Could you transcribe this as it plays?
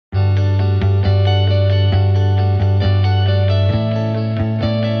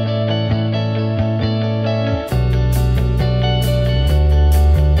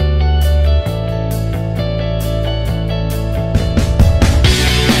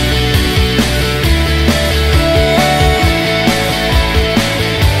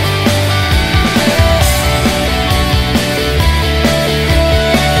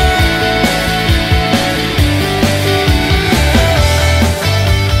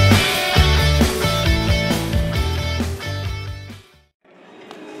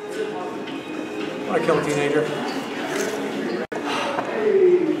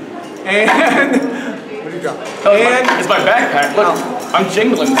my backpack. Look, I'm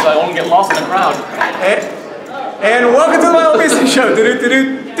jingling so I won't get lost in the crowd. And welcome to the Milo Beasley Show.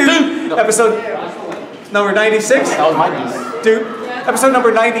 Episode number 96. That was my dude. Episode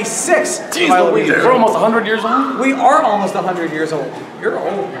number 96. Jeez, we're almost 100 years old. We are almost 100 years old. You're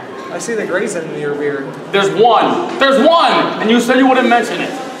old. I see the grays in your beard. There's one, and you said you wouldn't mention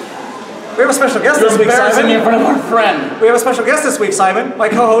it. We have a special guest this week, Simon. Me in front of our friend. We have a special guest this week, Simon. My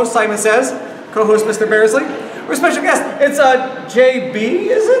co-host, Simon says. Co-host, Mr. Beasley. We're a special guest. It's JB,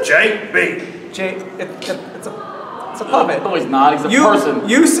 is it? JB. It's a puppet. No, he's not. He's a person.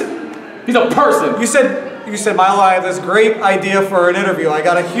 He's a person. You said, Milo, I have this great idea for an interview. I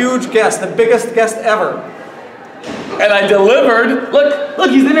got a huge guest, the biggest guest ever. And I delivered. Look,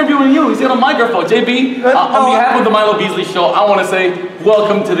 he's interviewing you. He's got a microphone. JB, on behalf of the Milo Beasley Show, I want to say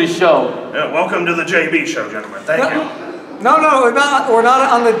welcome to the show. Yeah, welcome to the JB Show, gentlemen. Thank you. No, we're not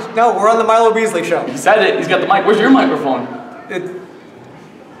on the. No, we're on the Milo Beasley Show. He said it. He's got the mic. Where's your microphone?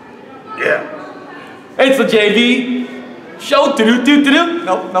 Yeah. It's the JB Show.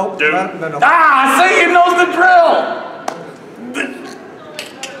 Nope. No. Ah, see, he knows the drill.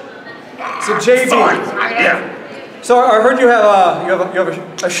 So JB. Yeah. So I heard you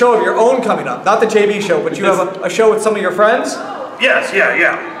have a show of your own coming up. Not the JB Show, but you have a show with some of your friends. Yes.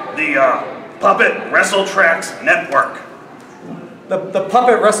 The Puppet Wrestletrax Network. The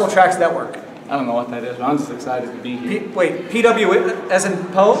Puppet Wrestletrax Network. I don't know what that is, but I'm just excited to be here. Wait, PW as in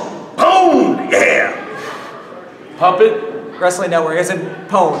Pone? Pone, yeah. Puppet Wrestling Network as in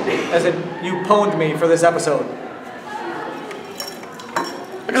Pone, as in you pwned me for this episode.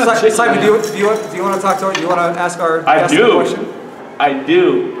 Simon, do you want to talk to her? Do you want to ask our guest a question? I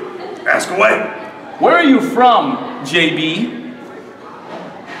do. Ask away. Where are you from, JB?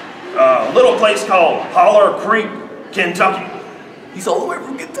 A little place called Holler Creek, Kentucky. He's all the way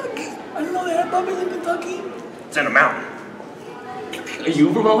from Kentucky. I didn't know they had puppies in Kentucky. It's in a mountain. Are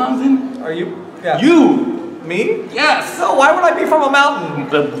you from a mountain? Are you? Yeah. You? Me? Yes. No, why would I be from a mountain?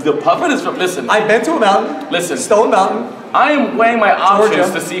 The puppet is from, listen. I've been to a mountain. Listen. Stone Mountain. I am weighing my options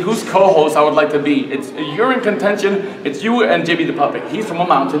Georgia. to see whose co-host I would like to be. You're in contention. It's you and JB the puppet. He's from a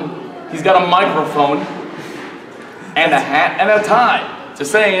mountain. He's got a microphone and a hat and a tie.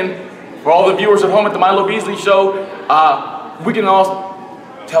 Just saying, for all the viewers at home at the Milo Beasley Show, we can all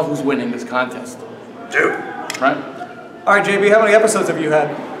tell who's winning this contest. Dude. Right? All right, JB, how many episodes have you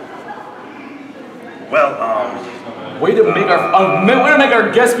had? Well, way to make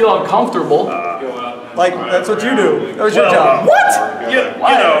our guests feel uncomfortable. Like, that's what you do. That was your job. What? You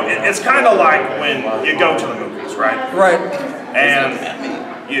know, it's kind of like when you go to the movies, right? Right. And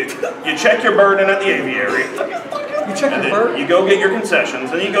you check your bird in at the aviary. You check your bird? You go get your concessions,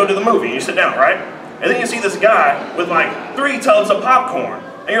 and then you go to the movie, and you sit down, right? And then you see this guy with like 3 tubs of popcorn.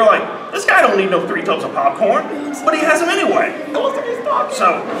 And you're like, this guy don't need no 3 tubs of popcorn, but he has them anyway.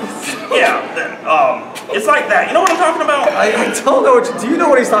 So, yeah, then, it's like that. You know what I'm talking about? I don't know do you know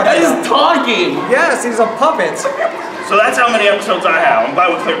what he's talking about? He's talking. Yes, he's a puppet. So that's how many episodes I have. I'm glad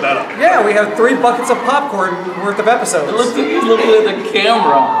we cleared that up. Yeah, we have 3 buckets of popcorn worth of episodes. He's looking at the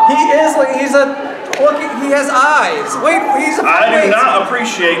camera. He is like, he has eyes. Wait, he's a puppet. I do not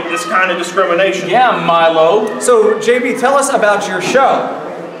appreciate this kind of discrimination. Yeah, Milo. So, JB, tell us about your show.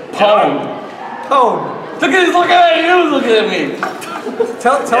 Pone. Look at you looking at me.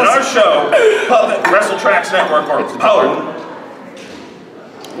 Tell In us. our show, Puppet Wrestletrax Network, or Pone,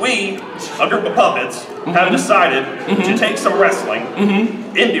 we, a group of puppets, have decided to take some wrestling,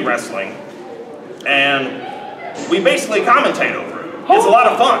 indie wrestling, and we basically commentate over it. It's a lot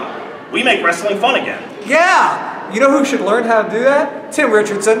of fun. We make wrestling fun again. Yeah! You know who should learn how to do that? Tim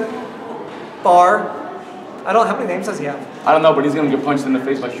Richardson. Bar. I don't know, how many names does he have? I don't know, but he's going to get punched in the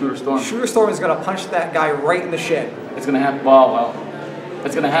face by Shooter Storm. Shooter Storm is going to punch that guy right in the shin. It's going to happen. Well,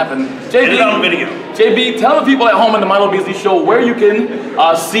 it's going to happen. Get it on video. JB, tell the people at home in the Milo Beasley Show where you can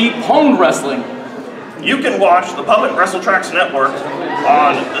see Pone wrestling. You can watch the Puppet Wrestletrax Network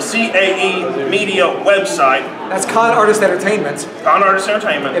on the CAE Media website. That's Con Artist Entertainment. Con Artist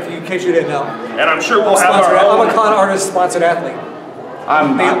Entertainment. In case you didn't know. And I'm sure we'll have our own. I'm a Con Artist sponsored athlete.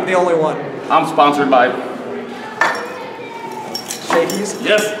 I'm the only one. I'm sponsored by Shakey's?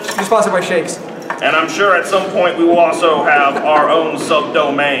 Yes. You're sponsored by Shakes. And I'm sure at some point we will also have our own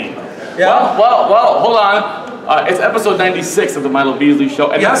subdomain. Yeah. Well, hold on. It's episode 96 of the Milo Beasley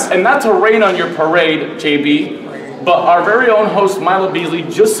Show. And, yes. And not to rain on your parade, JB, but our very own host, Milo Beasley,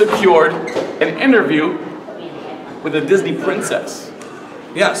 just secured an interview with a Disney princess.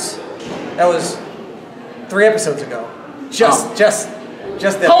 Yes. That was 3 episodes ago. Just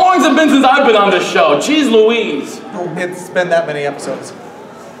that. How long has it been since I've been on this show? Jeez Louise. It's been that many episodes.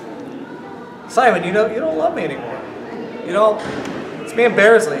 Simon, you don't love me anymore. You know, it's me and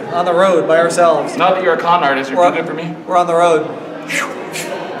Bearsley on the road by ourselves. Now that you're a con artist, you're too good for me. We're on the road.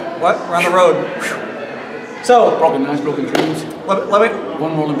 What? We're on the road. So, broken knives, broken dreams. Let me.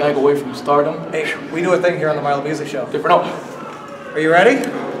 One rolling bag away from stardom. Hey, we do a thing here on the Milo Beasley Show. Different. Are you ready?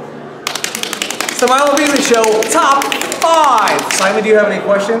 It's the Milo Beasley Show Top 5. Simon, do you have any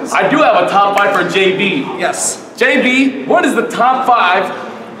questions? I do have a top 5 for JB. Yes. JB, what is the top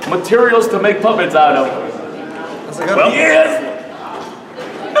 5 materials to make puppets out of? That's a good well, one. yes.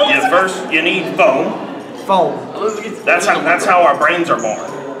 First, you need foam. Foam. That's how our brains are born.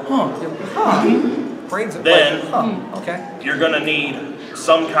 Brains. Then, okay. you're gonna need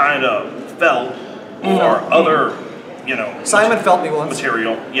some kind of felt or other, Simon felt me once.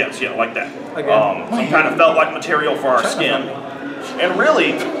 material. Yes, yeah, like that. Again. Some kind of felt-like material for our skin. And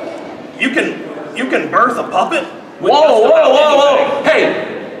really, you can birth a puppet. With Whoa! Hey,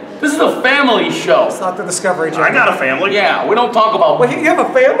 this is a family show. It's not the Discovery Channel. I got a family. Yeah, we don't talk about. Wait, you have a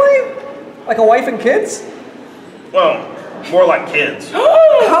family? Like a wife and kids? Well, more like kids.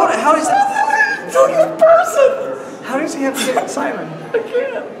 How is that? How does he have to get Simon? I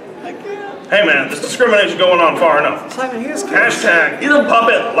can't. Hey man, this discrimination's going on far enough. Simon, he is kids. Hashtag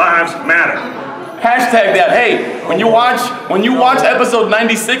Puppet Lives Matter. Hashtag that. Hey, when you watch episode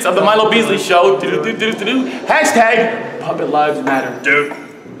 96 of the Milo Beasley Show, hashtag Puppet Lives Matter. Dude.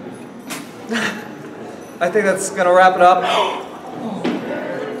 I think that's gonna wrap it up.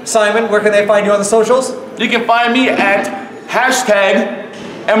 Simon, where can they find you on the socials? You can find me at hashtag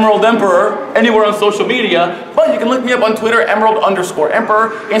Emerald Emperor anywhere on social media, but you can look me up on Twitter, Emerald_Emperor,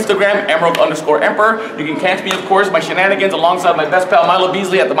 Instagram, Emerald_Emperor. You can catch me, of course, my shenanigans alongside my best pal Milo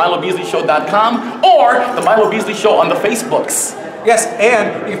Beasley at themilobeasleyshow.com or the Milo Beasley Show on the Facebooks. Yes,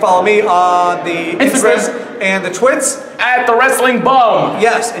 and you can follow me on the Instas and the Twits. At the Wrestling Bum.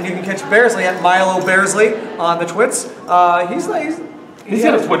 Yes, and you can catch Bearsley at Milo Beasley on the Twits. He's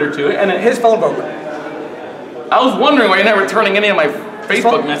got a Twitter too, and his phone broke. I was wondering why you're never returning any of my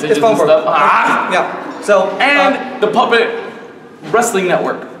Facebook messages and stuff. Yeah. So and the Puppet Wrestling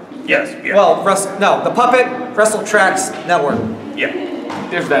Network. Yes. Yeah. Well, the Puppet Wrestletrax Network. Yeah.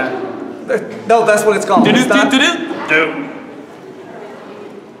 There's that. No, that's what it's called. Dude.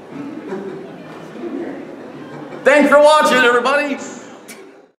 Thanks for watching, everybody.